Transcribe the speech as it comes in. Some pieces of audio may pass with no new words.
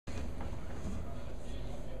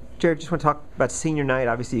Jarrid, just want to talk about senior night.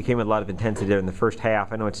 Obviously, you came with a lot of intensity there in the first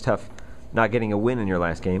half. I know it's tough not getting a win in your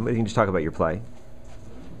last game, but you can just talk about your play.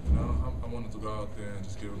 I wanted to go out there and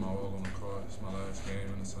just give it my all on the court. It's my last game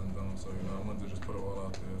in the Sun Dome, so I wanted to just put it all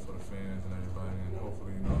out there for the fans and everybody, and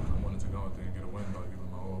hopefully, I wanted to go out there and get a win by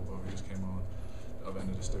giving my all, but we just came on the other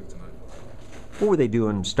end of the stick tonight. What were they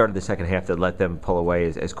doing started the second half that let them pull away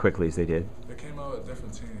as quickly as they did? They came out a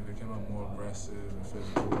different team. They came out more aggressive and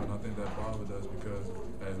physical, and I think that bothered us because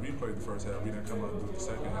as we played the first half, we didn't come out and do the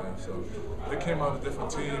second half. So they came out a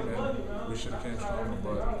different team, and we should have came stronger,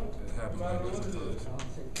 but it happens like this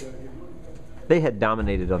sometimes. They had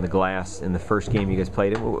dominated on the glass in the first game you guys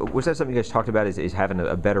played. Was that something you guys talked about, is having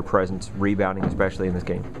a better presence, rebounding especially in this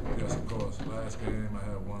game? Yes, of course. Last game I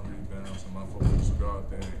had 1 rebound, so my focus was to go out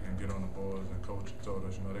there and get on the boards, and coach told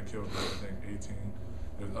us, they killed us, I think 18.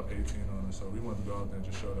 They was up 18 on us, so we wanted to go out there and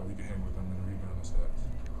just show that we could hang with them in the rebounding stats.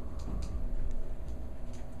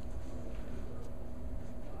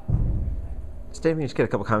 Stan, we just get a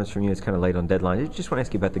couple comments from you. It's kind of late on deadline. I just want to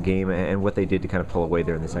ask you about the game and what they did to kind of pull away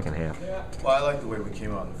there in the second half. Well, I like the way we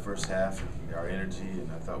came out in the first half and our energy, and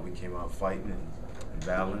I thought we came out fighting and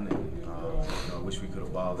battling, and I wish we could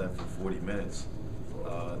have balled that for 40 minutes.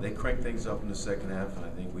 They cranked things up in the second half, and I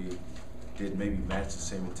think we did maybe match the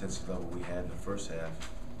same intensity level we had in the first half.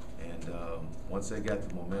 And once they got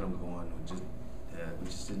the momentum going, we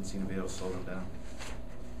just didn't seem to be able to slow them down.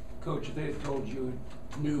 Coach, if they had told you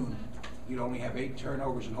at noon you'd only have 8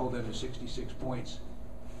 turnovers and hold them to 66 points,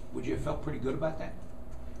 would you have felt pretty good about that?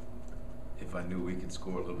 If I knew we could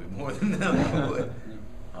score a little bit more than them, I would.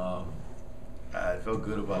 I felt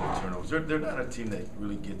good about the turnovers. They're not a team that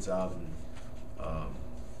really gets out and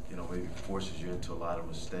maybe forces you into a lot of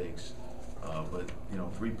mistakes. But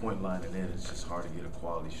 3-point line and in, it's just hard to get a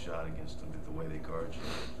quality shot against them the way they guard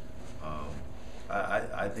you.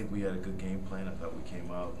 I think we had a good game plan. I thought we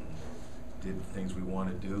came out and did the things we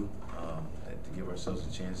wanted to do to give ourselves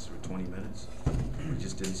a chance for 20 minutes. We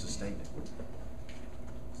just didn't sustain it.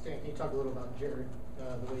 Stan, can you talk a little about Jarrid,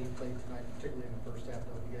 the way he played tonight, particularly in the first half,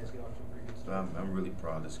 though? You guys get off to a pretty good start. I'm really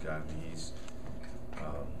proud of this guy. I mean, he's,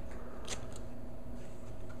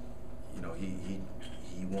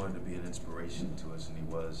 he wanted to be an inspiration to us, and he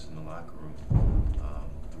was in the locker room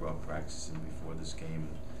throughout practice and before this game,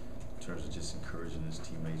 in terms of just encouraging his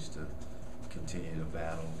teammates to continue to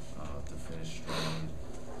battle, to finish strong,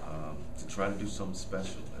 to try to do something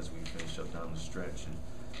special as we finish up down the stretch.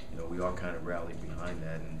 And we all kind of rallied behind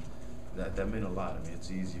that, and that meant a lot. I mean,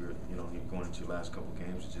 it's easier, you're going into your last couple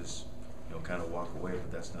games to just kind of walk away,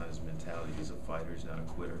 but that's not his mentality. He's a fighter. He's not a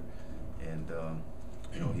quitter, and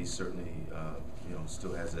he certainly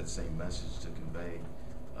still has that same message to convey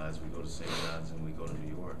as we go to St. John's and we go to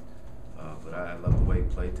New York. But I love the way he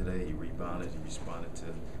played today. He rebounded. He responded to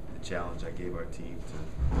the challenge I gave our team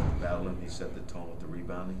to battle him. He set the tone with the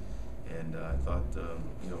rebounding, and I thought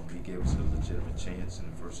he gave us a legitimate chance in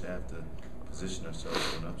the first half to position ourselves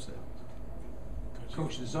for an upset.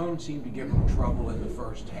 Coach, the zone seemed to give them trouble in the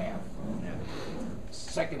first half. Yeah.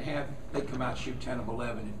 Second half, they come out, shoot 10 of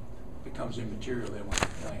 11. It becomes immaterial then when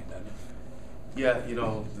you're playing, doesn't it? Yeah,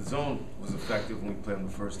 the zone was effective when we played them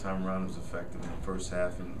the first time around. It was effective in the first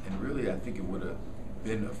half, and really I think it would have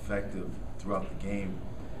been effective throughout the game.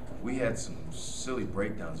 We had some silly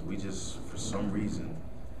breakdowns. We just, for some reason,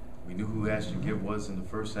 we knew who Ashton Gibb was in the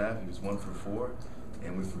first half. He was 1 for 4,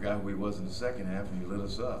 and we forgot who he was in the second half, and he lit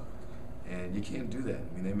us up. And you can't do that.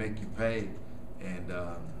 I mean, they make you pay, and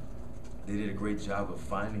they did a great job of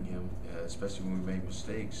finding him, especially when we made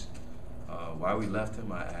mistakes. Why we left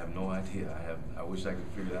him, I have no idea. I wish I could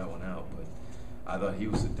figure that one out, but I thought he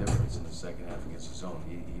was the difference in the second half against the zone.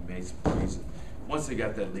 He made some plays. Once they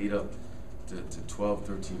got that lead up to 12,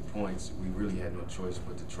 13 points, we really had no choice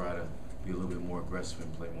but to try to be a little bit more aggressive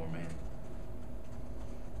and play more man.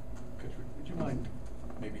 Coach, would you mind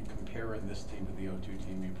maybe comparing this team to the O2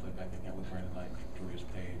 team you played back again with Brandon Knight, Julius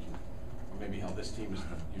Page, or maybe how this team is,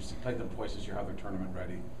 you played them twice this year, how they're tournament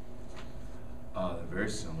ready? They're very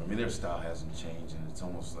similar. I mean, their style hasn't changed, and it's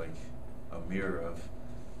almost like a mirror of,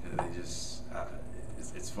 they just,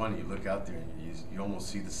 it's funny, you look out there and you almost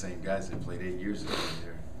see the same guys that played 8 years ago.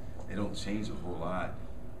 They don't change a whole lot,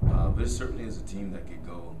 but it certainly is a team that could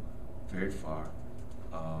go very far.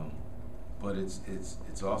 But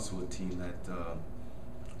it's also a team that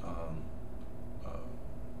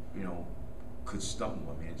could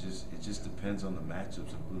stumble. I mean, it just depends on the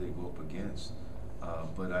matchups of who they go up against.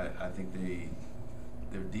 But I think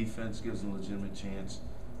their defense gives them a legitimate chance.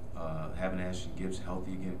 Having Ashton Gibbs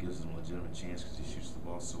healthy again gives them a legitimate chance because he shoots the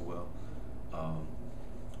ball so well.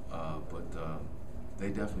 But they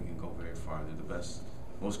definitely can go very far. They're the best,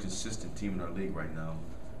 most consistent team in our league right now.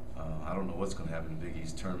 I don't know what's going to happen in the Big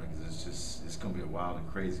East tournament because it's going to be wild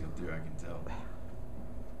and crazy up there. I can tell.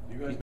 You guys